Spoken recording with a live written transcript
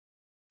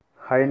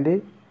Hi అండి.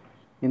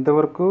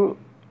 ఇంతవరకు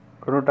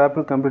 2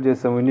 టాపిక్లు complete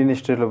చేసాము. ఇండియన్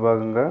హిస్టరీలో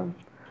భాగంగా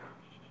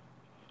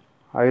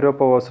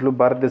ఐరోపా వాసులు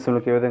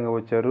భారతదేశంలోకి ఏ విధంగా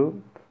వచ్చారు,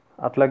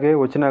 అట్లాగే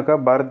వచ్చినాక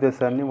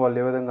భారతదేశాన్ని వాళ్ళు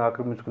ఏ విధంగా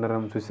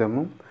ఆక్రమించుకున్నారని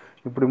చూసాము.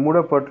 ఇప్పుడు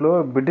మూడో పార్ట్లో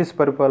బ్రిటిష్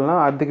పరిపాలన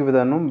ఆర్థిక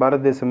విధానం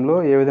భారతదేశంలో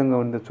ఏ విధంగా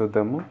ఉందో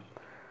చూద్దాము.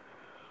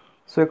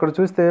 సో ఇక్కడ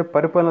చూస్తే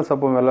పరిపాలన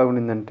స్వభావం ఎలా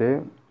ఉండిందంటే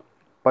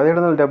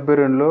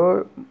 1772లో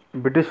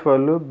బ్రిటిష్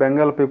వాళ్ళు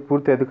బెంగాల్పై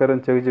పూర్తి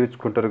అధికారం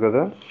చేజిక్కించుకుంటారు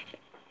కదా.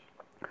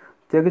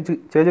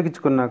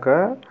 చేజిక్కించుకున్నాక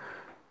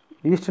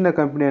ఈస్ట్ ఇండియా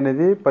కంపెనీ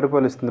అనేది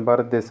పరిపాలిస్తుంది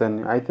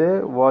భారతదేశాన్ని. అయితే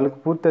వాళ్ళకి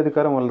పూర్తి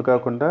అధికారం వాళ్ళు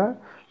కాకుండా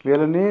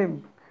వీళ్ళని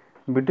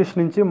బ్రిటిష్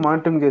నుంచి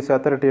మానిటరింగ్ చేసే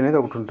అథారిటీ అనేది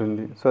ఒకటి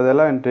ఉంటుంది. సో అది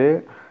ఎలా అంటే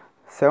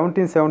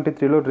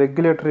 1773లో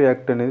రెగ్యులేటరీ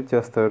యాక్ట్ అనేది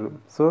చేస్తారు.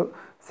 సో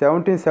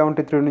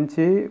 1773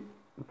 నుంచి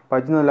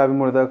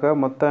 1853 దాకా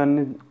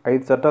మొత్తాన్ని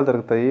 5 చట్టాలు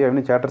జరుగుతాయి.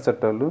 అవన్నీ చార్టర్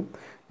చట్టాలు.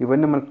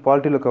 ఇవన్నీ మనకు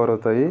పాలిటీలో కవర్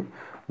అవుతాయి.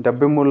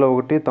 73లో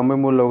ఒకటి,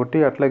 93లో ఒకటి,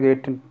 అట్లాగే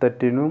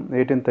 1813,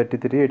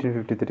 1833,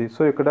 1853.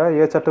 సో ఇక్కడ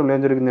ఏ చట్టంలో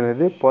ఏం జరిగింది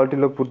అనేది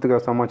పాలిటీలో పూర్తిగా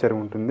సమాచారం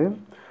ఉంటుంది.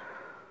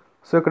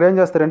 సో ఇక్కడ ఏం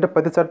చేస్తారంటే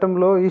ప్రతి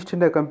చట్టంలో ఈస్ట్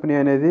ఇండియా కంపెనీ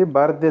అనేది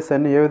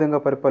భారతదేశాన్ని ఏ విధంగా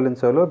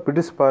పరిపాలించాలో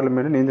బ్రిటిష్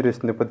పార్లమెంట్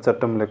నియంత్రిస్తుంది ప్రతి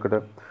చట్టంలో ఇక్కడ.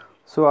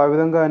 సో ఆ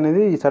విధంగా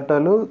అనేది ఈ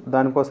చట్టాలు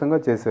దానికోసంగా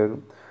చేశారు.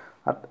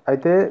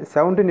 అయితే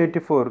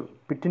 1784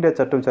 పిట్ ఇండియా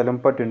చట్టం చాలా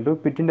ఇంపార్టెంట్.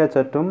 పిట్ ఇండియా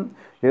చట్టం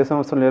ఏ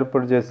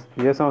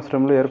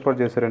సంవత్సరంలో ఏర్పాటు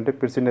చేశారంటే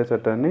పిట్ ఇండియా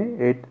చట్టాన్ని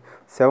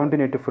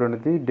 1784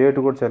 అనేది డేట్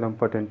కూడా చాలా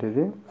ఇంపార్టెంట్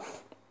ఇది.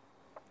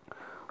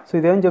 సో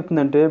ఇదేం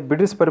చెప్తుందంటే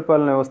బ్రిటిష్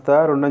పరిపాలన వ్యవస్థ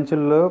 2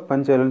 అంచెల్లో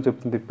పనిచేయాలని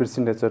చెప్తుంది పిట్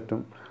ఇండియా చట్టం.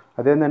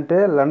 అదేంటంటే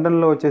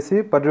లండన్లో వచ్చేసి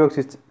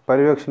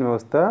పర్యవేక్షణ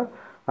వ్యవస్థ,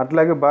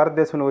 అట్లాగే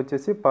భారతదేశంలో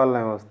వచ్చేసి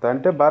పాలనా వ్యవస్థ.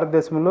 అంటే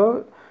భారతదేశంలో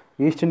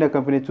ఈస్ట్ ఇండియా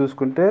కంపెనీ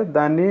చూసుకుంటే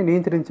దాన్ని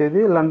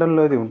నియంత్రించేది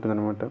లండన్లోది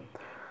ఉంటుందన్నమాట.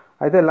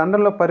 అయితే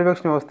లండన్లో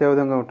పర్యవేక్షణ వ్యవస్థ ఏ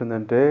విధంగా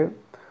ఉంటుందంటే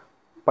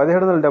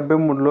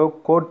 1773లో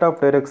కోర్ట్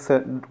ఆఫ్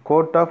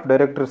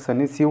డైరెక్టర్స్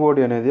అని COD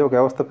అనేది ఒక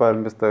వ్యవస్థ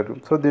ప్రారంభిస్తారు.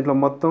 సో దీంట్లో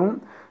మొత్తం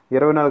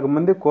 24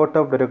 మంది కోర్ట్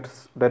ఆఫ్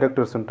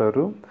డైరెక్టర్స్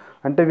ఉంటారు.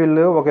 అంటే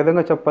వీళ్ళు ఒక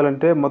విధంగా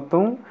చెప్పాలంటే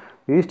మొత్తం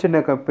east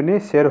India company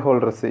share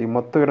holders. ఈ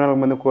మొత్తం 24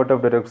 మంది court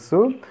of directors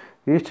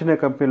east India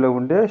కంపెనీలో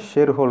ఉండే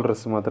షేర్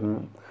హోల్డర్స్ మాత్రమే.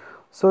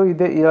 సో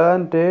ఇదే ఎలా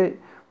అంటే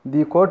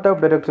the court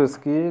of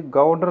డైరెక్టర్స్కి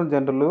governor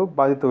general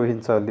బాధ్యత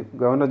వహించాలి.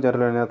 గవర్నర్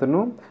జనరల్ అనే అతను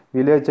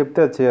వీళ్ళు చెప్తే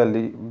అది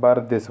చేయాలి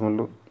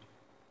భారతదేశంలో.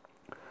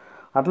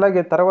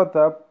 అట్లాగే తర్వాత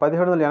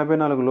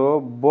 1784లో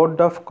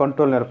బోర్డ్ ఆఫ్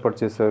కంట్రోల్ని ఏర్పాటు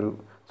చేశారు.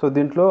 సో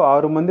దీంట్లో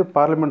 6 మంది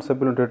పార్లమెంట్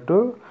సభ్యులు ఉండేట్టు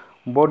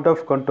బోర్డ్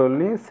ఆఫ్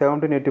కంట్రోల్ని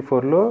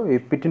 1784లో ఈ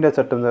పిట్ ఇండియా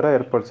చట్టం ద్వారా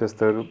ఏర్పాటు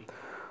చేస్తారు.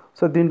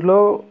 సో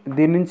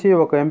దీని నుంచి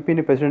ఒక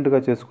ఎంపీని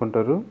ప్రెసిడెంట్గా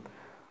చేసుకుంటారు.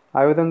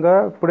 ఆ విధంగా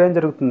ఇప్పుడు ఏం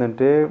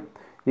జరుగుతుందంటే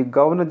ఈ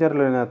గవర్నర్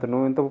జనరల్ అనే అతను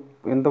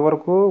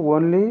ఇంతవరకు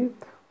ఓన్లీ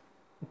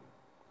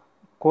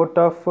కోర్ట్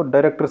ఆఫ్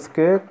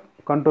డైరెక్టర్స్కే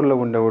కంట్రోల్లో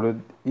ఉండేవాడు.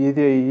 ఈ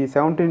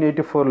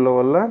 1784లో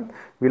వల్ల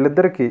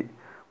వీళ్ళిద్దరికీ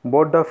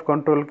బోర్డ్ ఆఫ్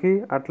కంట్రోల్కి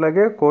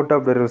అట్లాగే కోర్ట్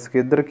ఆఫ్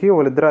డైరెక్టర్స్కి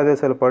వాళ్ళిద్దరు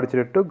ఆదేశాలు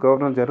పాటించేటట్టు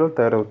గవర్నర్ జనరల్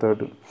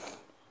తయారవుతాడు.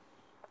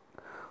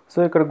 సో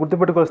ఇక్కడ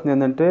గుర్తుపెట్టుకోవాల్సింది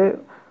ఏంటంటే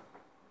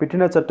పిట్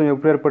ఇండియా చట్టం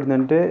ఎప్పుడు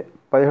ఏర్పడిందంటే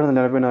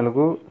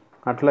 1784.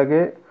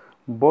 అట్లాగే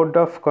బోర్డ్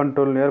ఆఫ్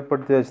కంట్రోల్ని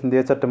ఏర్పాటు చేసింది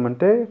ఏ చట్టం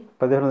అంటే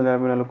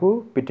 1784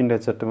 పిట్ ఇండియా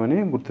చట్టం అని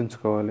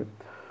గుర్తుంచుకోవాలి.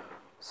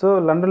 సో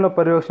లండన్లో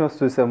పర్యవేక్షణ వ్యవస్థ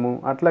చూసాము.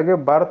 అట్లాగే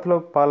భారత్లో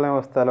పాలనా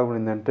వ్యవస్థ ఎలా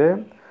ఉండిందంటే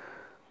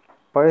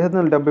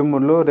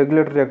 1773లో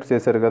రెగ్యులేటరీ యాక్ట్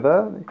చేశారు కదా.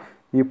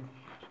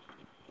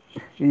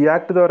 ఈ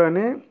యాక్ట్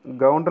ద్వారానే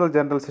గవర్నర్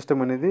జనరల్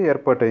సిస్టమ్ అనేది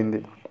ఏర్పాటైంది.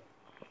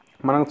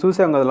 మనం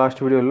చూసాం కదా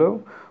లాస్ట్ వీడియోలో.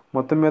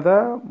 మొత్తం మీద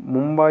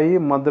ముంబాయి,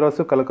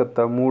 మద్రాసు,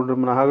 కలకత్తా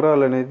 3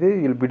 నగరాలు అనేది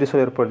వీళ్ళు బ్రిటిష్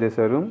ఏర్పాటు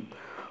చేశారు.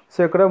 సో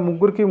ఇక్కడ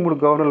 3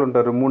 గవర్నర్లు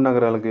ఉంటారు 3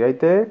 నగరాలకి.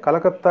 అయితే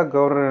కలకత్తా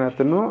గవర్నర్ అనే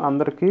అతను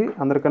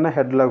అందరికన్నా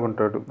హెడ్ లాగా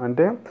ఉంటాడు.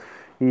 అంటే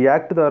ఈ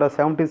యాక్ట్ ద్వారా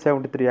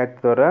 1773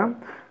 యాక్ట్ ద్వారా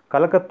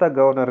కలకత్తా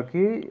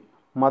గవర్నర్కి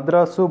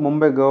మద్రాసు,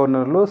 ముంబై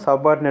గవర్నర్లు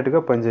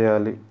సబార్డినేట్గా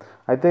పనిచేయాలి.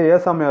 అయితే ఏ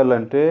సమయాల్లో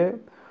అంటే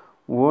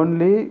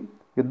ఓన్లీ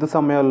యుద్ధ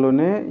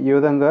సమయాల్లోనే ఈ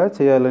విధంగా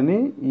చేయాలని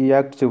ఈ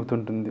యాక్ట్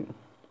చెబుతుంటుంది.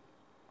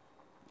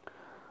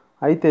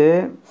 అయితే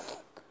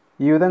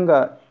ఈ విధంగా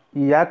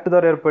ఈ యాక్ట్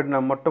ద్వారా ఏర్పడిన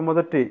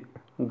మొట్టమొదటి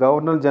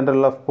governor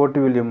general of port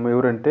William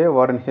ఎవరంటే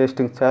వారెన్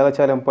హేస్టింగ్స్.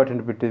 చాలా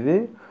ఇంపార్టెంట్ పెట్టింది.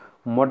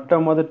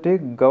 మొట్టమొదటి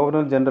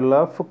గవర్నర్ జనరల్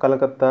ఆఫ్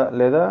కలకత్తా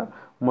లేదా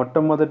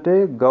మొట్టమొదటి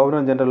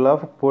governor general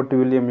of port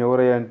William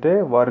ఎవరయ్యా అంటే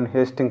వారెన్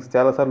హేస్టింగ్స్.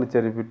 చాలాసార్లు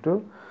ఇచ్చారు పెట్టు.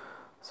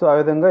 సో ఆ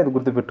విధంగా ఇది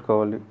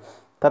గుర్తుపెట్టుకోవాలి.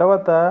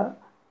 తర్వాత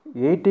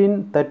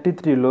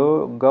 1833లో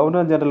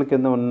గవర్నర్ జనరల్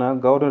కింద ఉన్న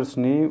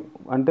గవర్నర్స్ని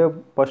అంటే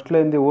ఫస్ట్లో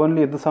ఏంది ఓన్లీ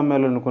యుద్ధ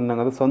సమయాల్లో అనుకున్నాం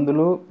కదా,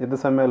 సందులు యుద్ధ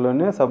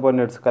సమయాల్లోనే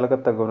సబార్డినేట్స్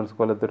కలకత్తా గవర్నర్స్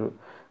వాళ్ళిద్దరు.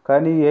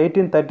 కానీ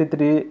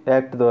 1833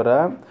 యాక్ట్ ద్వారా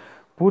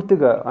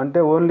పూర్తిగా అంటే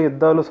ఓన్లీ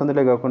యుద్ధాలు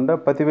సందులే కాకుండా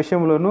ప్రతి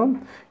విషయంలోనూ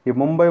ఈ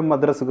ముంబై,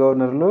 మద్రాసు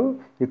గవర్నర్లు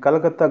ఈ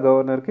కలకత్తా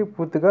గవర్నర్కి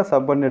పూర్తిగా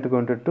సబార్డినేట్గా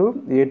ఉండేట్టు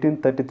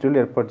 1833లో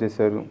ఏర్పాటు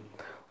చేశారు.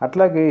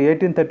 అట్లాగే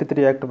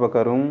 1833 యాక్ట్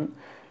ప్రకారం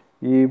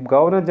ఈ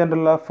గవర్నర్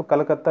జనరల్ ఆఫ్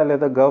కలకత్తా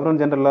లేదా governor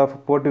general of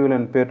port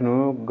William పేరును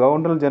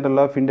గవర్నర్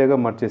జనరల్ ఆఫ్ ఇండియాగా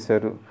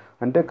మార్చేశారు.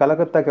 అంటే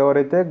కలకత్తాకి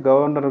ఎవరైతే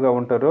గవర్నర్గా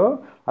ఉంటారో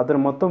అతను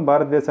మొత్తం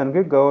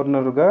భారతదేశానికి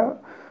గవర్నర్గా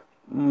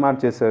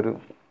మార్చేశారు.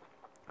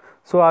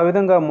 సో ఆ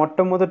విధంగా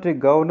మొట్టమొదటి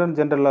గవర్నర్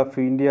జనరల్ ఆఫ్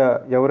ఇండియా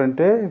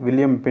ఎవరంటే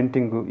విలియం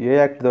బెంటింగ్. ఏ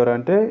యాక్ట్ ద్వారా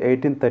అంటే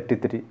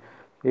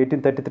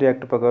 1833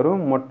 యాక్ట్ ప్రకారం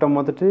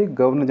మొట్టమొదటి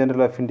గవర్నర్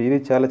జనరల్ ఆఫ్ ఇండియా. ఇది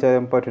చాలా చాలా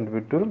ఇంపార్టెంట్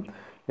బిట్టు.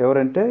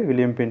 ఎవరంటే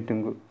విలియం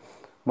బెంటింగ్.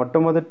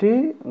 మొట్టమొదటి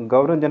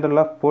governor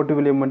general of port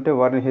William అంటే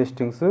వారెన్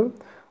హేస్టింగ్స్.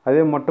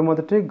 అదే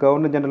మొట్టమొదటి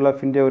గవర్నర్ జనరల్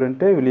ఆఫ్ ఇండియా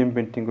ఎవరంటే విలియం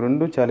బెంటింగ్.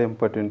 రెండు చాలా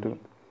ఇంపార్టెంట్.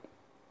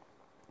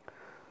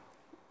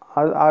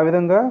 ఆ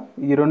విధంగా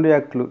ఈ రెండు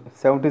యాక్ట్లు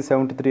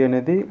 1773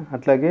 అనేది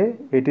అట్లాగే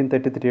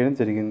 1833 అనేది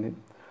జరిగింది.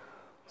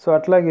 సో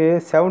అట్లాగే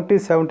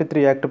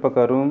 1773 యాక్ట్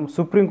ప్రకారం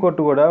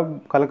సుప్రీంకోర్టు కూడా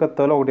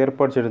కలకత్తాలో ఒకటి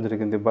ఏర్పాటు చేయడం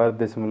జరిగింది.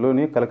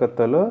 భారతదేశంలోని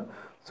కలకత్తాలో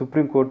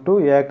సుప్రీంకోర్టు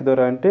ఏ యాక్ట్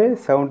ద్వారా అంటే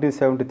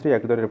 1773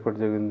 యాక్ట్ ద్వారా ఏర్పాటు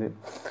జరిగింది.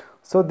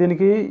 సో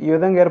దీనికి ఈ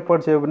విధంగా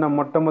ఏర్పాటు చేయబడిన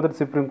మొట్టమొదటి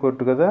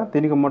సుప్రీంకోర్టు కదా.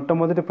 దీనికి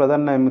మొట్టమొదటి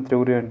ప్రధాన న్యాయమూర్తి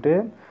ఎవరు అంటే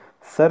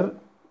సర్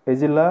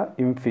ఎజిలా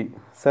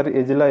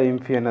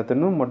ఇంఫీ అనే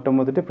అతను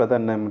మొట్టమొదటి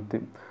ప్రధాన న్యాయమూర్తి.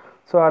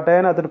 సో ఆ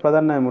టైంలో అతడు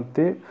ప్రధాన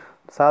న్యాయమూర్తి.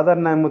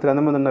 సాధారణ న్యాయమూర్తులు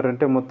ఎంతమంది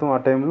ఉన్నారంటే మొత్తం ఆ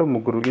టైంలో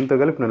 3, ఇంత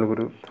కలిపి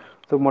 4.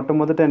 సో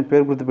మొట్టమొదటి ఆయన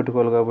పేరు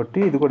గుర్తుపెట్టుకోవాలి కాబట్టి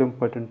ఇది కూడా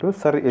ఇంపార్టెంట్,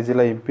 సర్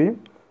ఎజిలా ఇంఫీ.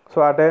 సో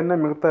ఆ టైంలో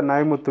మిగతా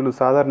న్యాయమూర్తులు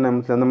సాధారణ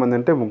న్యాయమూర్తులు ఎంతమంది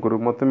అంటే 3,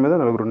 మొత్తం మీద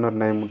 4 ఉన్నారు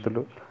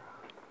న్యాయమూర్తులు.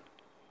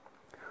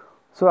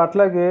 సో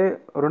అట్లాగే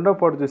రెండో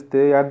పాటు చూస్తే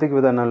ఆర్థిక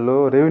విధానాల్లో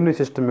రెవెన్యూ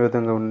సిస్టమ్ ఏ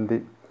విధంగా ఉంది.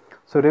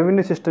 సో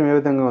రెవెన్యూ సిస్టమ్ ఏ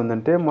విధంగా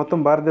ఉందంటే మొత్తం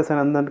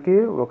భారతదేశానికి అందరికీ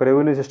ఒక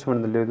రెవెన్యూ సిస్టమ్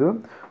అనేది లేదు,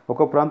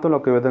 ఒక ప్రాంతంలో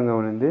ఒక విధంగా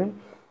ఉంది.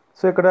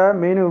 సో ఇక్కడ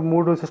మెయిన్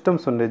 3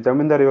 సిస్టమ్స్ ఉన్నాయి.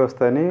 జమీందారీ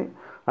వ్యవస్థ అని,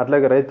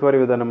 అట్లాగే రైతువారీ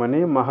విధానం అని,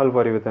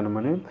 మహల్వారీ విధానం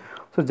అని.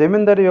 సో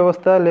జమీందారీ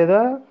వ్యవస్థ లేదా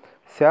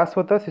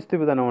శాశ్వత శిస్తు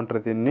విధానం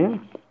అంటారు దీన్ని.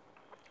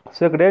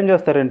 సో ఇక్కడ ఏం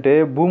చేస్తారంటే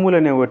భూములు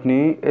అనే వాటిని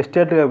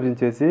ఎస్టేట్గా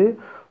విభజించేసి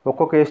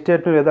ఒక్కొక్క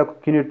ఎస్టేట్ను లేదా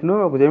ఒక్కొక్క యూనిట్ను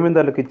ఒక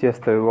జమీందారులకు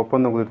ఇచ్చేస్తారు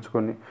ఒప్పందం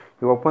కుదుర్చుకొని.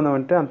 ఈ ఒప్పందం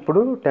అంటే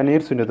అప్పుడు 10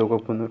 years ఉండేది ఒక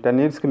ఒప్పందం. 10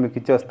 yearsకి మీకు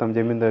ఇచ్చేస్తాం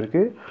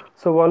జమీందారుకి.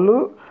 సో వాళ్ళు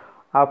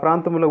ఆ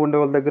ప్రాంతంలో ఉండే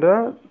వాళ్ళ దగ్గర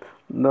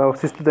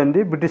శిస్తు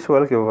దండి బ్రిటిష్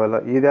వాళ్ళకి ఇవ్వాలి.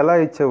 ఇది ఎలా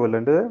ఇచ్చేవాళ్ళు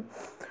అంటే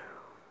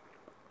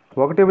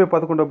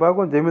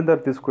 1/11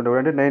 జమీందారు తీసుకునేవాడు,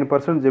 అంటే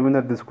 9%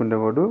 జమీందారు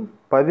తీసుకునేవాడు.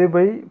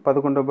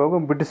 10/11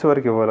 బ్రిటిష్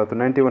వారికి ఇవ్వాలి. అతను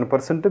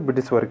 91%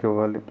 బ్రిటిష్ వారికి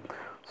ఇవ్వాలి.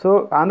 సో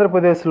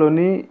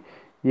ఆంధ్రప్రదేశ్లోని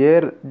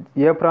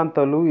ఏ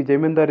ప్రాంతాలు ఈ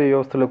జమీందారీ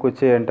వ్యవస్థలోకి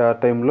వచ్చాయంటే ఆ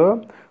టైంలో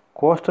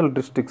కోస్టల్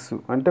డిస్ట్రిక్ట్స్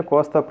అంటే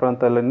కోస్తా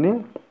ప్రాంతాలన్నీ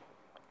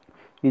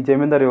ఈ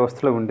జమీందారీ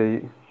వ్యవస్థలో ఉండేవి.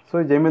 సో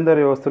ఈ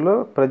జమీందారీ వ్యవస్థలో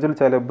ప్రజలు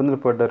చాలా ఇబ్బందులు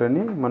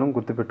పడ్డారని మనం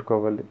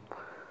గుర్తుపెట్టుకోవాలి.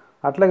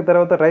 అట్లాగే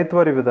తర్వాత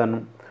రైతువారీ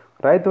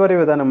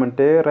విధానం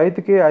అంటే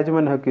రైతుకి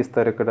యాజమాన్య హక్కు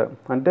ఇస్తారు ఇక్కడ.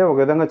 అంటే ఒక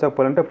విధంగా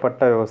చెప్పాలంటే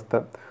పట్టా వ్యవస్థ.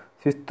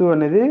 శిస్తు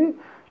అనేది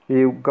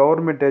ఈ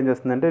గవర్నమెంట్ ఏం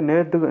చేస్తుందంటే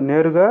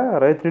నేరుగా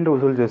రైతు నుండి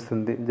వసూలు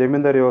చేస్తుంది.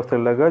 జమీందారీ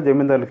వ్యవస్థలాగా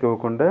జమీందారులకు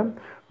ఇవ్వకుండా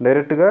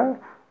డైరెక్ట్గా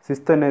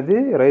శిస్తు అనేది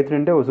రైతు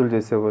నుండే వసూలు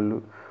చేసేవాళ్ళు.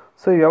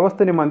 సో ఈ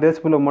వ్యవస్థని మన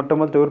దేశంలో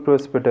మొట్టమొదటి ఎవరు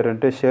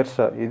ప్రవేశపెట్టారంటే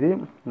షేర్షా. ఇది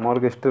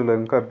మామూలుగా హిస్టరీలో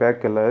ఇంకా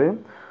బ్యాక్ వెళ్ళాలి.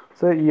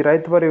 సో ఈ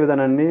రైతువారీ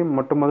విధానాన్ని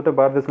మొట్టమొదట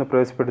భారతదేశంలో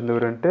ప్రవేశపెట్టింది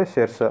ఎవరంటే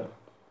షేర్షా.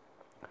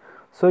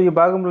 సో ఈ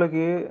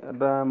భాగంలోకి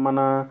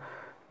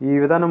ఈ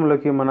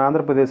విధానంలోకి మన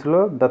ఆంధ్రప్రదేశ్లో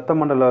దత్త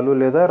మండలాలు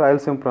లేదా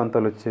రాయలసీమ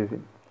ప్రాంతాలు వచ్చేవి.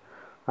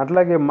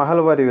 అట్లాగే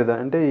మహల్వారీ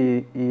విధానం అంటే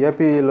ఈ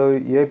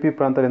ఏపీ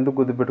ప్రాంతాలు ఎందుకు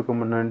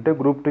గుర్తుపెట్టుకోమన్నా అంటే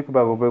గ్రూప్ 2కి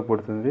బాగా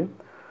ఉపయోగపడుతుంది.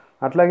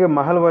 అట్లాగే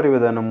మహల్వారీ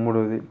విధానం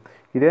 3ది.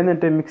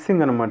 ఇదేంటంటే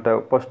మిక్సింగ్ అనమాట.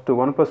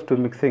 1+2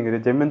 మిక్సింగ్. ఇది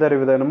జమీందారీ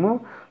విధానము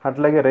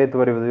అట్లాగే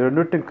రైతువారీ విధానం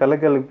రెండింటిని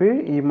కలగలిపి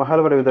ఈ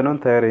మహల్వారీ విధానం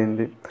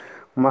తయారైంది.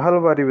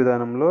 మహల్వారీ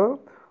విధానంలో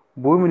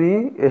భూమిని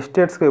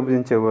ఎస్టేట్స్గా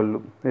విభజించేవాళ్ళు.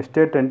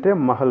 ఎస్టేట్ అంటే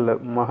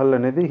మహల్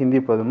అనేది హిందీ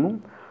పదము.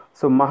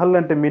 సో మహల్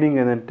అంటే మీనింగ్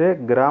ఏంటంటే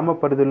గ్రామ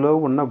పరిధిలో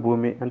ఉన్న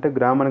భూమి, అంటే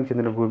గ్రామానికి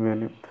చెందిన భూమి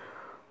అని.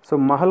 సో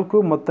మహల్కు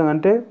మొత్తం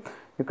అంటే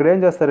ఇక్కడ ఏం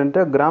చేస్తారంటే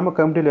గ్రామ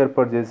కమిటీలు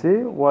ఏర్పాటు చేసి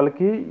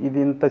వాళ్ళకి ఇది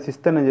ఇంత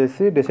శిస్తు అని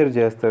చేసి డిసైడ్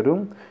చేస్తారు.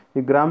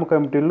 ఈ గ్రామ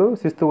కమిటీలు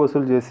శిస్తు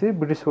వసూలు చేసి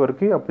బ్రిటిష్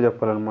వారికి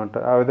అప్పచెప్పాలన్నమాట.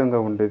 ఆ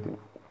విధంగా ఉండేది.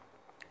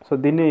 సో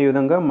దీన్ని ఈ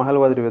విధంగా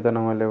మహల్వారీ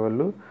విధానం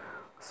అనేవాళ్ళు.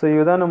 సో ఈ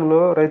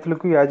విధానంలో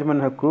రైతులకు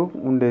యాజమాన్య హక్కు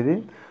ఉండేది.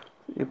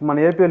 మన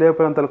ఏపీలో ఏ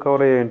ప్రాంతాలు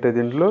కవర్ అయ్యాయంటే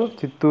దీంట్లో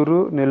చిత్తూరు,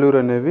 నెల్లూరు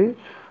అనేవి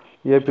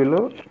ఏపీలో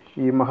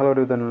ఈ మహల్వారీ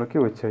విధానంలోకి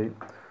వచ్చాయి.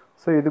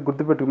 సో ఇది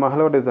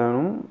మహల్వారీ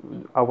విధానం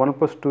ఆ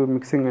 1+2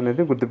 మిక్సింగ్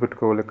అనేది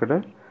గుర్తుపెట్టుకోవాలి ఇక్కడ.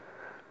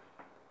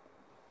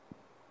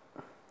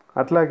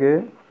 అట్లాగే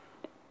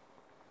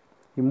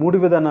ఈ 3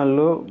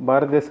 విధానాల్లో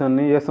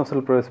భారతదేశాన్ని ఏ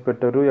సంస్థలు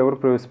ప్రవేశపెట్టారు, ఎవరు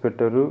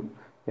ప్రవేశపెట్టారు,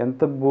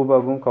 ఎంత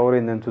భూభాగం కవర్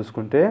అయిందని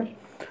చూసుకుంటే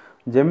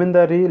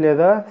జమీందారీ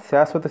లేదా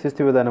శాశ్వత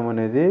శిస్తు విధానం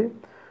అనేది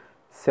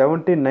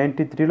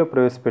 1793లో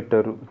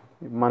ప్రవేశపెట్టారు.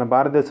 మన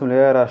భారతదేశంలో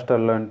ఏ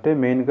రాష్ట్రాల్లో అంటే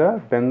మెయిన్గా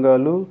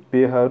బెంగాలు,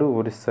 బీహారు,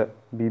 ఒరిస్సా,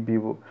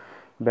 BBO.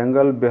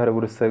 బెంగాల్, బీహార్,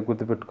 ఒరిస్సా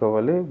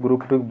గుర్తుపెట్టుకోవాలి.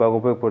 గ్రూప్ 2కి బాగా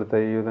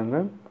ఉపయోగపడతాయి ఈ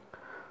విధంగా.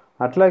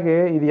 అట్లాగే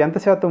ఇది ఎంత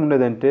శాతం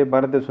ఉండేదంటే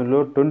భారతదేశంలో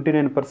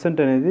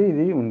 29% అనేది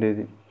ఇది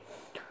ఉండేది.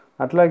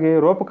 అట్లాగే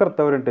రూపకర్త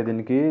ఎవరంటే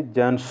దీనికి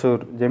జాన్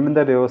షోర్.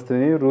 జమీందారీ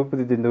వ్యవస్థని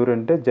రూపుదిద్దింది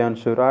ఎవరంటే జాన్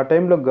షోర్. ఆ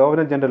టైంలో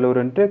గవర్నర్ జనరల్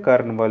ఎవరంటే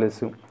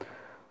కార్న్వాలిస్.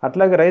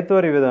 అట్లాగే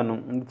రైతువారీ విధానం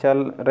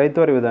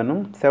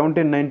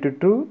 1790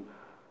 to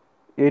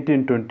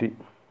 1820.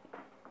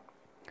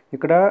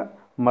 ఇక్కడ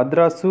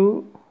మద్రాసు,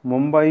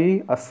 ముంబాయి,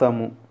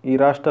 అస్సాము ఈ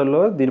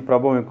రాష్ట్రాల్లో దీని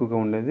ప్రభావం ఎక్కువగా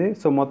ఉండేది.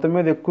 సో మొత్తం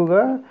మీద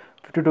ఎక్కువగా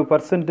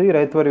 52% ఈ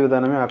రైతువారీ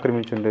విధానమే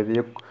ఆక్రమించి ఉండేది.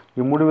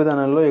 ఈ 3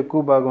 విధానాల్లో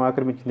ఎక్కువ భాగం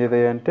ఆక్రమించింది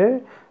ఏదంటే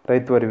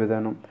రైతువారీ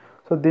విధానం.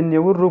 సో దీన్ని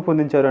ఎవరు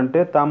రూపొందించారంటే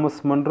థామస్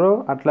మన్రో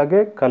అట్లాగే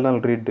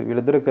కల్నల్ రీడ్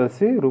వీళ్ళిద్దరూ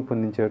కలిసి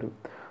రూపొందించారు.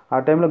 ఆ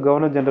టైంలో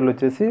గవర్నర్ జనరల్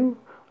వచ్చేసి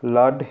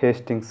లార్డ్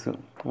హేస్టింగ్స్.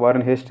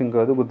 వారెన్ హేస్టింగ్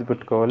కాదు,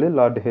 గుర్తుపెట్టుకోవాలి,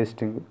 లార్డ్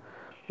హేస్టింగ్.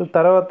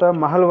 తర్వాత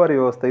మహల్వారీ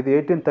వ్యవస్థ ఇది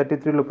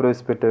 1833లో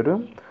ప్రవేశపెట్టారు.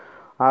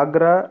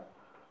 ఆగ్రా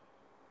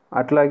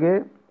అట్లాగే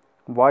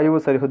వాయువు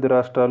సరిహద్దు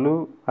రాష్ట్రాలు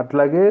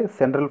అట్లాగే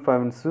సెంట్రల్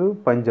ప్రావిన్స్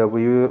పంజాబ్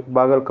ఈ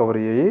భాగాలు కవర్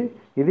అయ్యాయి.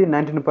 ఇది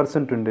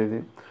 19% ఉండేది.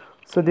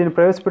 సో దీన్ని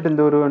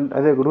ప్రవేశపెట్టింది ఎవరు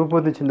అదే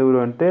రూపొందించింది ఎవరు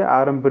అంటే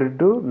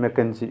ఆరంబ్రిడ్జ్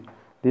మెకంజీ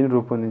దీన్ని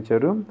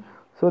రూపొందించారు.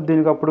 సో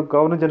దీనికి అప్పుడు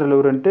గవర్నర్ జనరల్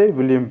ఎవరంటే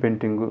విలియం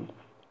బెంటింగ్.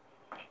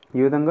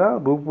 ఈ విధంగా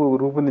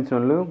రూపొందించిన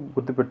వాళ్ళు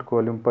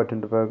గుర్తుపెట్టుకోవాలి,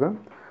 ఇంపార్టెంట్ బాగా.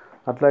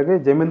 అట్లాగే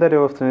జమీందారీ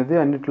వ్యవస్థ అనేది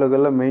అన్నింటిలో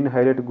గల మెయిన్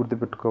హైలైట్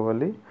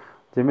గుర్తుపెట్టుకోవాలి.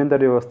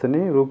 జమీందారీ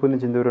వ్యవస్థని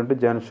రూపొందించింది ఎవరంటే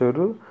జాన్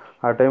షోరు.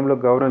 ఆ టైంలో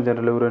గవర్నర్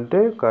జనరల్ ఎవరంటే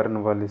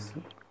కార్న్వాలిస్.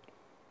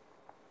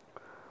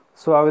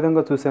 సో ఆ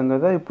విధంగా చూసాం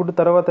కదా. ఇప్పుడు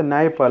తర్వాత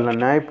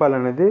న్యాయపాలన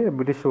అనేది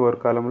బ్రిటిష్ వారి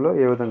కాలంలో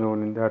ఏ విధంగా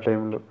ఉండింది ఆ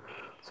టైంలో.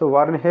 సో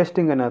వారెన్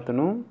హేస్టింగ్ అనే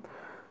అతను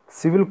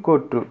సివిల్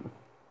కోర్టు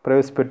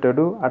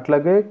ప్రవేశపెట్టాడు,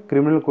 అట్లాగే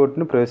క్రిమినల్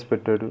కోర్టుని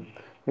ప్రవేశపెట్టాడు.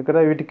 ఇక్కడ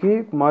వీటికి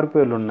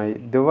మారుపేర్లు ఉన్నాయి.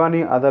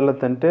 దివానీ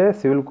అదాలత్ అంటే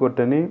సివిల్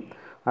కోర్ట్ అని,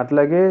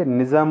 అట్లాగే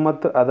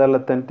నిజామత్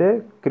అదాలత్ అంటే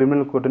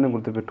క్రిమినల్ కోర్టు అని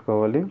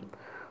గుర్తుపెట్టుకోవాలి.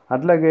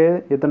 అట్లాగే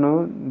ఇతను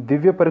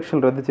దివ్య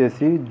పరీక్షలు రద్దు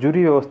చేసి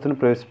జ్యూరీ వ్యవస్థను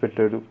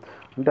ప్రవేశపెట్టాడు.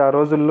 అంటే ఆ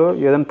రోజుల్లో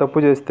ఏదైనా తప్పు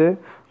చేస్తే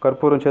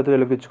కర్పూరం చేతులు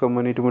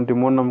వెలిగించుకోమని ఇటువంటి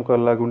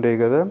మూఢనమ్మకాలు లాగా ఉండేవి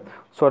కదా.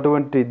 సో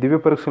అటువంటి దివ్య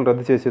పరీక్షలు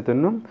రద్దు చేసి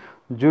ఇతను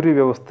జ్యూరీ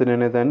వ్యవస్థని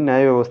అనేదాన్ని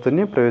న్యాయ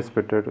వ్యవస్థని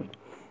ప్రవేశపెట్టాడు.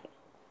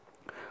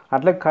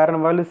 అట్లాగే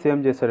కార్న్వాలిస్ ఏం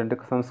చేశాడంటే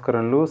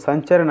సంస్కరణలు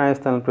సంచార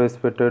న్యాయస్థానాలు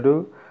ప్రవేశపెట్టాడు.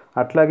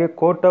 అట్లాగే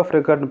కోర్ట్ ఆఫ్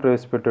రికార్డును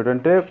ప్రవేశపెట్టాడు.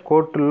 అంటే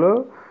కోర్టుల్లో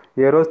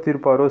ఏ రోజు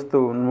తీర్పు ఆ రోజుతో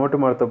నోటి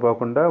మాటతో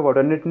పోకుండా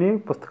వాటన్నిటినీ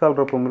పుస్తకాల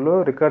రూపంలో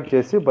రికార్డ్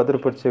చేసి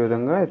భద్రపరిచే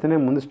విధంగా ఇతనే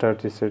ముందు స్టార్ట్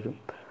చేశాడు.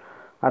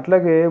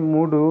 అట్లాగే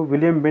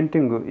విలియం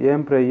బెంటింగ్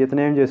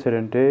ఇతను ఏం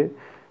చేశాడంటే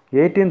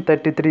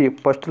 1833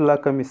 first law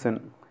commission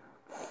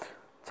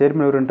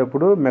chairman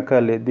ఎవరంటప్పుడు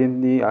Macaulay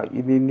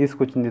దీన్ని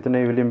తీసుకొచ్చింది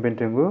ఇతనే విలియం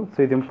బెంటింగ్. సో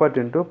ఇది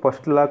ఇంపార్టెంట్.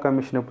 ఫస్ట్ లా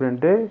కమిషన్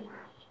ఎప్పుడంటే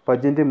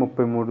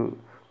 1833.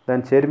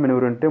 దాని చైర్మన్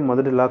ఎవరంటే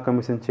మొదటి law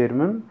commission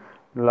chairman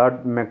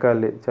lord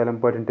Macaulay. చాలా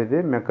ఇంపార్టెంట్ ఇది,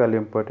 మెకాలే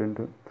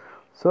ఇంపార్టెంట్.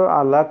 సో ఆ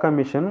law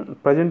commission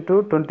present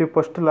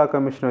 21st law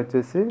commission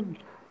వచ్చేసి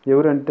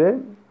ఎవరంటే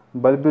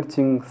Balbir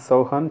Singh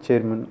Chauhan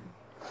chairman.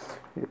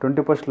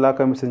 21st law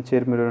commission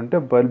chairman ఎవరంటే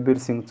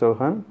బల్బీర్ సింగ్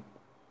చౌహాన్.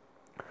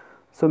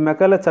 సో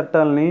మెకాలే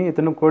చట్టాలని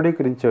ఇతను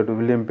క్రోడీకరించాడు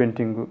విలియం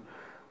బెంటింగ్.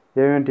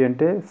 ఏమేంటి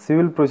అంటే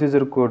సివిల్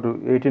ప్రొసీజర్ కోడ్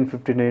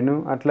 1859,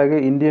 అట్లాగే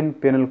ఇండియన్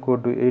పీనల్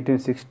కోడ్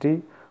 1860,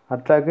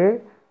 అట్లాగే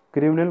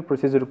క్రిమినల్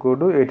ప్రొసీజర్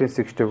కోడ్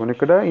 1861.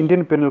 ఇక్కడ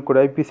ఇండియన్ పీనల్ కోడ్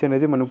ఐపీసీ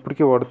అనేది మనం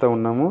ఇప్పటికీ వాడుతూ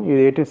ఉన్నాము.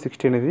 ఇది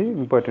 1860 అనేది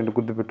ఇంపార్టెంట్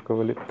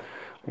గుర్తుపెట్టుకోవాలి.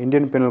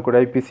 ఇండియన్ పీనల్ కోడ్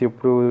ఐపీసీ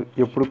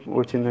ఎప్పుడు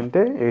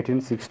వచ్చిందంటే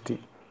 1860.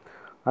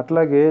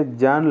 అట్లాగే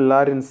జాన్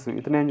లారెన్స్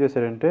ఇతను ఏం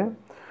చేశాడంటే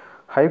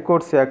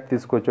హైకోర్ట్స్ యాక్ట్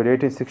తీసుకొచ్చాడు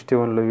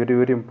 1861లో. వెరీ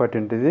వెరీ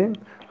ఇంపార్టెంట్ ఇది.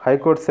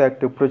 హైకోర్ట్స్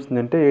యాక్ట్ ఎప్పుడు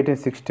వచ్చిందంటే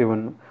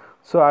 1861.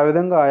 సో ఆ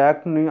విధంగా ఆ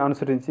యాక్ట్ని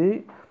అనుసరించి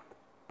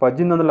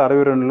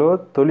 1862లో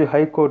తొలి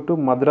హైకోర్టు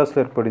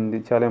మద్రాసులో ఏర్పడింది.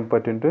 చాలా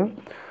ఇంపార్టెంట్.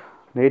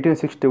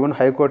 1861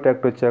 హైకోర్టు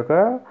యాక్ట్ వచ్చాక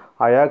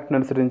ఆ యాక్ట్ని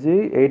అనుసరించి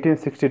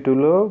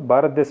 1862లో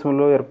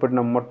భారతదేశంలో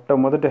ఏర్పడిన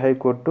మొట్టమొదటి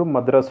హైకోర్టు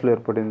మద్రాసులో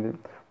ఏర్పడింది.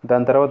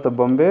 దాని తర్వాత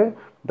బాంబే,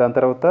 దాని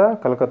తర్వాత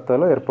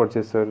కలకత్తాలో ఏర్పాటు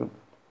చేశారు.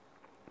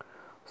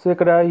 సో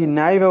ఇక్కడ ఈ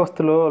న్యాయ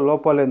వ్యవస్థలో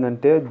లోపాలు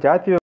ఏంటంటే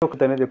జాతీయ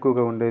వ్యవస్థ అనేది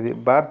ఎక్కువగా ఉండేది.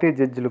 భారతీయ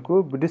జడ్జిలకు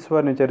బ్రిటిష్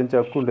వారిని విచారించే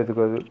హక్కు ఉండేది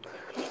కాదు.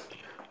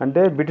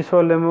 అంటే బ్రిటిష్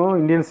వాళ్ళేమో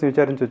ఇండియన్స్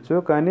విచారించవచ్చు,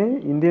 కానీ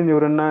ఇండియన్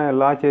ఎవరన్నా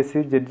లా చేసి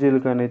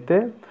జడ్జీలు కానీ అయితే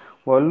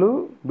వాళ్ళు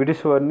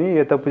బ్రిటిష్ వారిని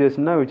ఏ తప్పు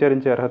చేసినా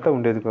విచారించే అర్హత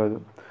ఉండేది కాదు.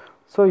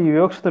 సో ఈ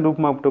వివక్షత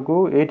రూపుమాపుటకు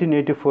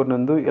 1884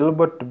 నందు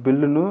ఎల్బర్ట్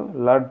బిల్లును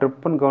లార్డ్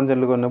రిప్పన్ గవర్నర్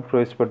జనరల్గా ఉన్నప్పుడు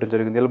ప్రవేశపెట్టడం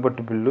జరిగింది.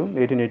 ఎల్బర్ట్ బిల్లు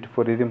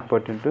 1884, ఇది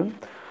ఇంపార్టెంట్.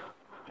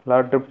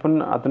 లార్డ్ రిప్పన్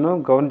అతను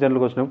గవర్నర్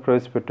జనరల్గా వచ్చినప్పుడు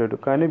ప్రవేశపెట్టాడు,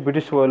 కానీ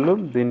బ్రిటిష్ వాళ్ళు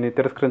దీన్ని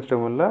తిరస్కరించడం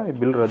వల్ల ఈ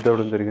బిల్లు రద్దు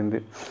అవ్వడం జరిగింది.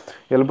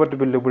 ఎల్బర్ట్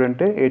బిల్లు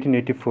ఎప్పుడంటే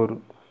 1884.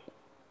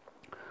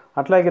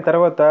 అట్లాగే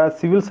తర్వాత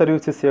సివిల్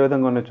సర్వీసెస్ ఏ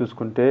విధంగా ఉన్నాయో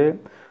చూసుకుంటే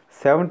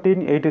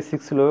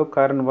 1786లో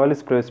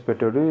కార్న్వాలిస్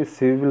ప్రవేశపెట్టాడు. ఈ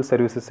సివిల్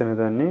సర్వీసెస్ అనే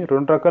దాన్ని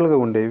 2 రకాలుగా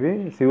ఉండేవి.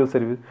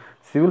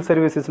 సివిల్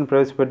సర్వీసెస్ని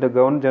ప్రవేశపెట్టే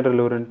గవర్నర్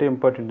జనరల్ ఎవరంటే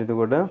ఇంపార్టెంట్ ఇది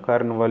కూడా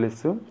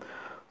కార్న్వాలిస్.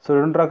 సో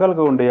 2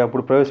 రకాలుగా ఉండేవి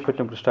అప్పుడు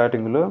ప్రవేశపెట్టినప్పుడు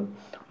స్టార్టింగ్లో.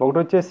 ఒకటి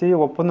వచ్చేసి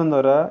ఒప్పందం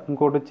ద్వారా,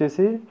 ఇంకొకటి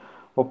వచ్చేసి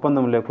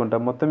ఒప్పందం లేకుండా,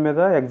 మొత్తం మీద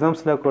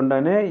ఎగ్జామ్స్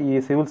లేకుండానే ఈ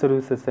సివిల్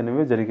సర్వీసెస్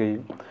అనేవి జరిగాయి.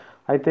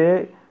 అయితే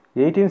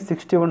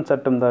 1861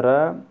 చట్టం ద్వారా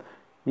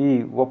ఈ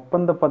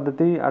ఒప్పంద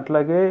పద్ధతి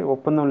అట్లాగే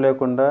ఒప్పందం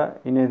లేకుండా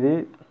అనేది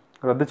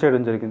రద్దు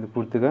చేయడం జరిగింది.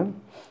 పూర్తిగా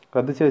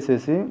రద్దు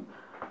చేసేసి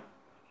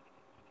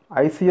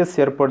ఐసీఎస్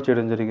ఏర్పాటు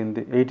చేయడం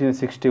జరిగింది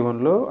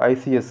 1861లో.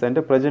 ఐసీఎస్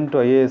అంటే ప్రజెంట్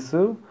ఐఏఎస్,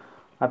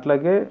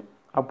 అట్లాగే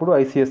అప్పుడు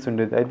ఐసీఎస్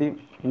ఉండేది. అది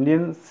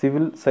ఇండియన్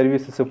సివిల్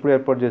సర్వీసెస్ ఎప్పుడు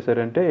ఏర్పాటు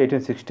చేశారంటే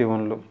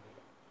 1861లో.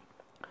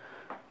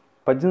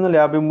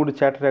 1853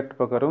 చార్టర్ యాక్ట్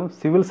ప్రకారం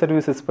సివిల్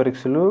సర్వీసెస్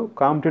పరీక్షలు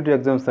కాంపిటేటివ్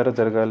ఎగ్జామ్స్ ద్వారా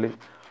జరగాలి.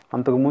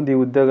 అంతకుముందు ఈ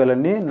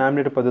ఉద్యోగాలన్నీ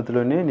నామినేట్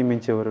పద్ధతిలోనే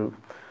నియమించేవారు.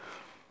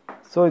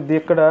 సో ఇది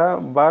ఇక్కడ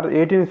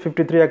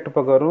 1853 యాక్ట్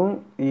ప్రకారం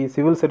ఈ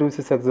సివిల్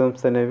సర్వీసెస్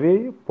ఎగ్జామ్స్ అనేవి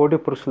పోటీ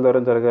పరీక్షల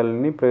ద్వారా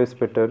జరగాలని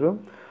ప్రవేశపెట్టారు.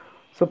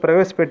 సో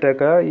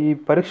ప్రవేశపెట్టాక ఈ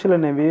పరీక్షలు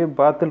అనేవి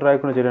భారతీయులు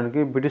రాయకుండా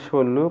చేయడానికి బ్రిటిష్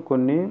వాళ్ళు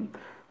కొన్ని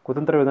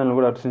కుతంత్ర విధానాలు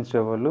కూడా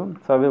ఆచరించేవాళ్ళు.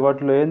 సో అవి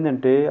వాటిలో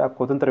ఏంటంటే ఆ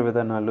కుతంత్ర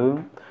విధానాలు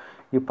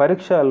ఈ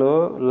పరీక్షలో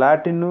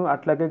లాటిన్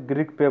అట్లాగే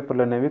గ్రీక్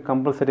పేపర్లు అనేవి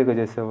కంపల్సరీగా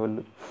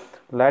చేసేవాళ్ళు.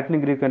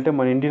 లాటిన్ గ్రీక్ అంటే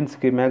మన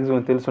ఇండియన్స్కి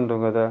మ్యాక్సిమం తెలిసి ఉంటాం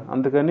కదా,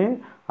 అందుకని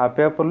ఆ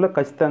పేపర్లో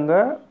ఖచ్చితంగా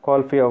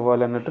క్వాలిఫై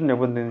అవ్వాలి అన్నట్టు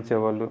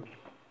నిబంధించేవాళ్ళు.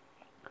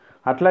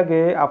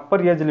 అట్లాగే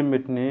అప్పర్ ఏజ్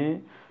లిమిట్ని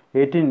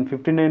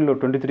 1859లో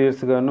 23 years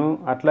గాను,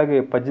 అట్లాగే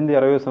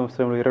 1860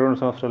 సంవత్సరంలో 22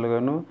 సంవత్సరాలు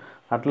గాను,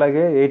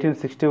 అట్లాగే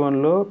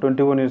 1861లో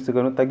 21 years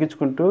గాను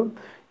తగ్గించుకుంటూ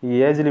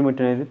ఈ ఏజ్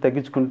లిమిట్ అనేది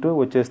తగ్గించుకుంటూ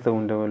వచ్చేస్తూ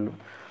ఉండేవాళ్ళు.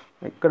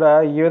 ఇక్కడ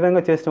ఈ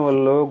విధంగా చేసిన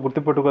వాళ్ళు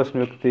గుర్తుపెట్టుకోవాల్సిన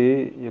వ్యక్తి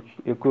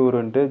ఎక్కువ ఎవరు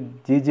అంటే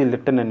జీజీ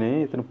లిట్టన్ అని.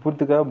 ఇతను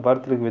పూర్తిగా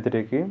భారతీయులకు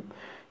వ్యతిరేకి.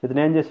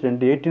 ఇతను ఏం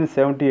చేశాడంటే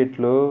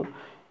 1878లో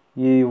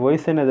ఈ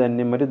వయసు అనే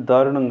దాన్ని మరి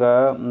దారుణంగా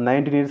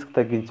 19 yearsకి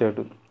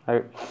తగ్గించాడు.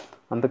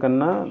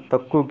 అంతకన్నా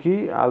తక్కువకి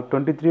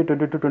 23,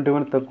 22,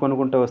 21 తక్కువ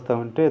అనుకుంటూ వస్తూ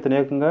ఉంటే ఇతను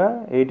ఏకంగా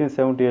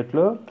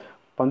 1878లో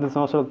 19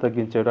 సంవత్సరాలు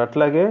తగ్గించాడు.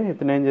 అట్లాగే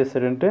ఇతను ఏం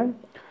చేశాడంటే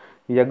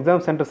ఈ ఎగ్జామ్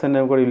సెంటర్స్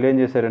అనేవి కూడా వీళ్ళు ఏం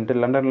చేశారంటే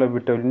లండన్లో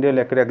పెట్టారు. ఇండియాలో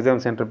ఎక్కడ ఎగ్జామ్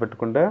సెంటర్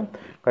పెట్టకుండా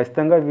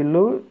ఖచ్చితంగా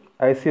వీళ్ళు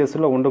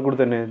ఐసీఎస్లో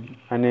ఉండకూడదు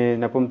అనే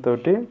నెపంతో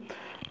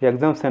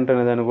ఎగ్జామ్ సెంటర్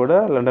అనేదాన్ని కూడా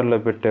లండన్లో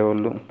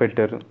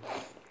పెట్టారు.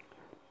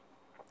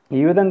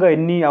 ఈ విధంగా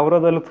ఇన్ని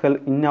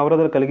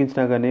అవరోధాలు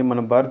కలిగించినా కానీ మన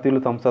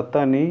భారతీయులు తమ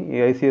సత్తాని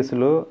ఈ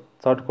ఐసీఎస్లో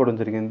చాటుకోవడం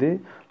జరిగింది.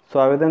 సో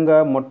ఆ విధంగా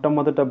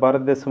మొట్టమొదట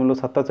భారతదేశంలో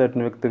సత్తా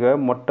చాటిన వ్యక్తిగా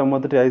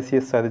మొట్టమొదటి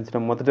ఐసీఎస్ సాధించిన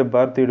మొదటి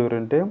భారతీయుడు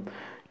ఎవరంటే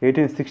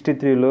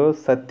 1863లో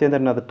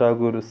సత్యేంద్రనాథ్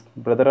ఠాగూర్,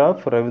 బ్రదర్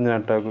ఆఫ్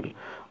రవీంద్రనాథ్ ఠాగూర్.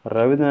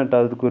 రవీంద్రనాథ్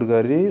ఠాగూర్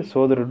గారి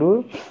సోదరుడు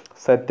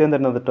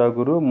సత్యేంద్రనాథ్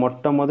ఠాగూర్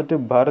మొట్టమొదటి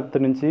భారత్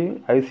నుంచి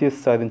ఐసీఎస్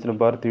సాధించిన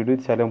భారతీయుడు.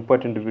 ఇది చాలా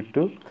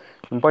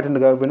ఇంపార్టెంట్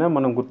కాకపోయినా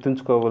మనం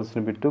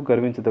గుర్తుంచుకోవాల్సిన బిట్టు,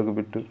 గర్వించదగ్గ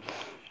బిట్టు.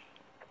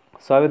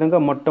 సో ఆ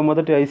విధంగా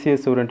మొట్టమొదటి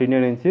ఐసీఎస్ ఎవరంటే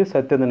ఇండియా నుంచి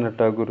సత్యేంద్రనాథ్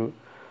ఠాగూర్.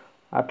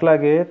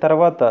 అట్లాగే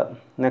తర్వాత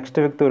నెక్స్ట్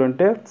వ్యక్తి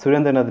ఎవరంటే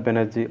సురేంద్రనాథ్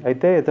బెనర్జీ.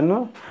 అయితే ఇతను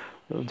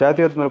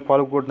జాతీయోద్యమంలో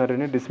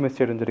పాల్గొంటున్నారని డిస్మిస్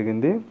చేయడం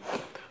జరిగింది.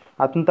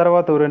 అతని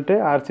తర్వాత ఎవరంటే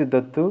ఆర్సి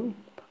దత్తు.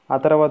 ఆ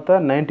తర్వాత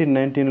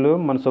 1919లో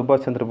మన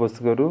సుభాష్ చంద్రబోస్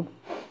గారు.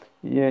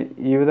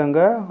 ఈ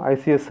విధంగా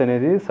ఐసీఎస్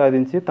అనేది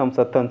సాధించి తమ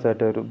సత్తాను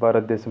చాటారు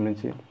భారతదేశం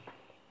నుంచి.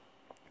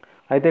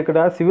 అయితే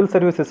ఇక్కడ సివిల్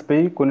సర్వీసెస్పై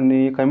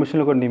కొన్ని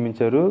కమిషన్లు కూడా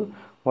నియమించారు.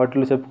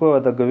 వాటిలో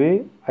చెప్పుకోదగ్గవి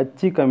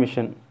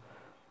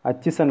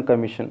అచ్చిసన్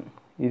కమిషన్.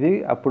 ఇది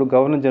అప్పుడు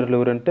గవర్నర్ జనరల్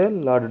ఎవరంటే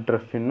లార్డ్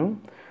డ్రఫిన్.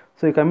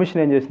 సో ఈ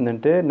కమిషన్ ఏం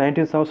చేసిందంటే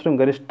 19 సంవత్సరం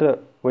గరిష్ట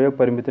వయో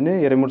పరిమితిని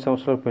 23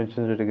 సంవత్సరాలు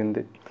పెంచడం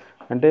జరిగింది.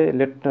 అంటే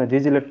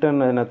జీజీ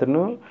లిట్టన్ అనే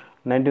అతను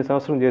 19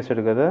 సంవత్సరం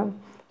చేశాడు కదా,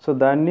 సో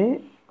దాన్ని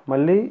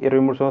మళ్ళీ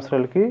 23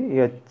 సంవత్సరాలకి ఈ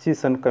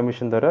అచ్చిసన్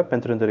కమిషన్ ద్వారా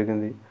పెంచడం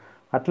జరిగింది.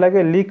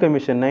 అట్లాగే లీ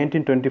కమిషన్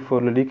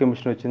 1924లో లీ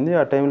కమిషన్ వచ్చింది.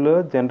 ఆ టైంలో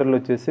జనరల్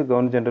వచ్చేసి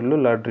governor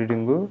general lord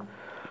reading.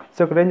 So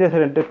ఇక్కడ ఏం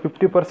చేశారంటే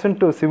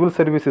 50% సివిల్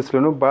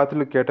సర్వీసెస్లను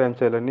భారతీయులకు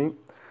కేటాయించాలని,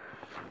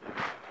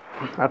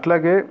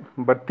 అట్లాగే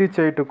భర్తీ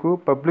చేయుటకు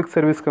పబ్లిక్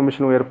సర్వీస్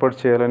కమిషన్ ఏర్పాటు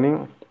చేయాలని,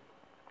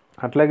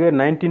 అట్లాగే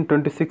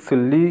 1926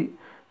 లీ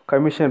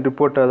కమిషన్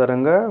రిపోర్ట్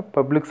ఆధారంగా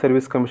పబ్లిక్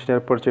సర్వీస్ కమిషన్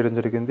ఏర్పాటు చేయడం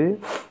జరిగింది.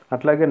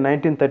 అట్లాగే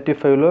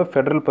 1935లో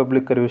ఫెడరల్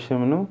పబ్లిక్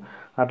కమిషన్ను,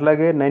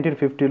 అట్లాగే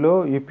 1950లో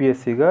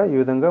యూపీఎస్సీగా ఈ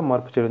విధంగా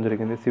మార్పు చేయడం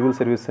జరిగింది. సివిల్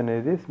సర్వీస్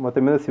అనేది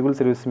మొత్తం మీద సివిల్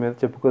సర్వీస్ మీద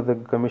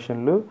చెప్పుకోదగ్గ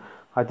కమిషన్లు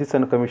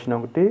అచిసన్ కమిషన్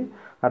ఒకటి,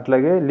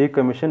 అట్లాగే లీ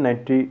కమిషన్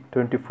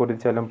 1924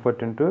 ఇది చాలా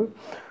ఇంపార్టెంట్.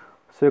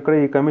 సో ఇక్కడ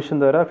ఈ కమిషన్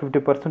ద్వారా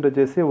 50%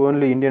 వచ్చేసి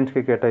ఓన్లీ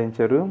ఇండియన్స్కి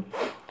కేటాయించారు.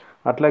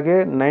 అట్లాగే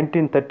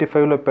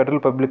 1935లో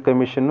ఫెడరల్ పబ్లిక్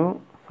కమిషను,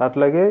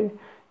 అట్లాగే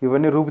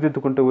ఇవన్నీ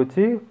రూపుదిద్దుకుంటూ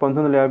వచ్చి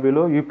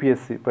 1950లో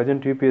యూపీఎస్సీ,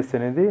 ప్రజెంట్ యూపీఎస్సీ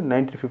అనేది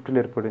 1950లో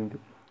ఏర్పడింది.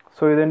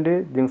 సో ఇదండి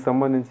దీనికి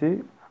సంబంధించి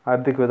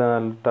ఆర్థిక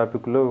విధానాల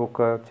టాపిక్లో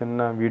ఒక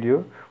చిన్న వీడియో.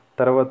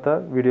 తర్వాత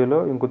వీడియోలో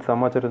ఇంకొంత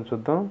సమాచారం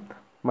చూద్దాం.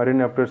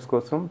 మరిన్ని అప్డేట్స్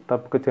కోసం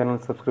తప్పక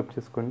ఛానల్ సబ్స్క్రైబ్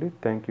చేసుకోండి.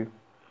 Thank you.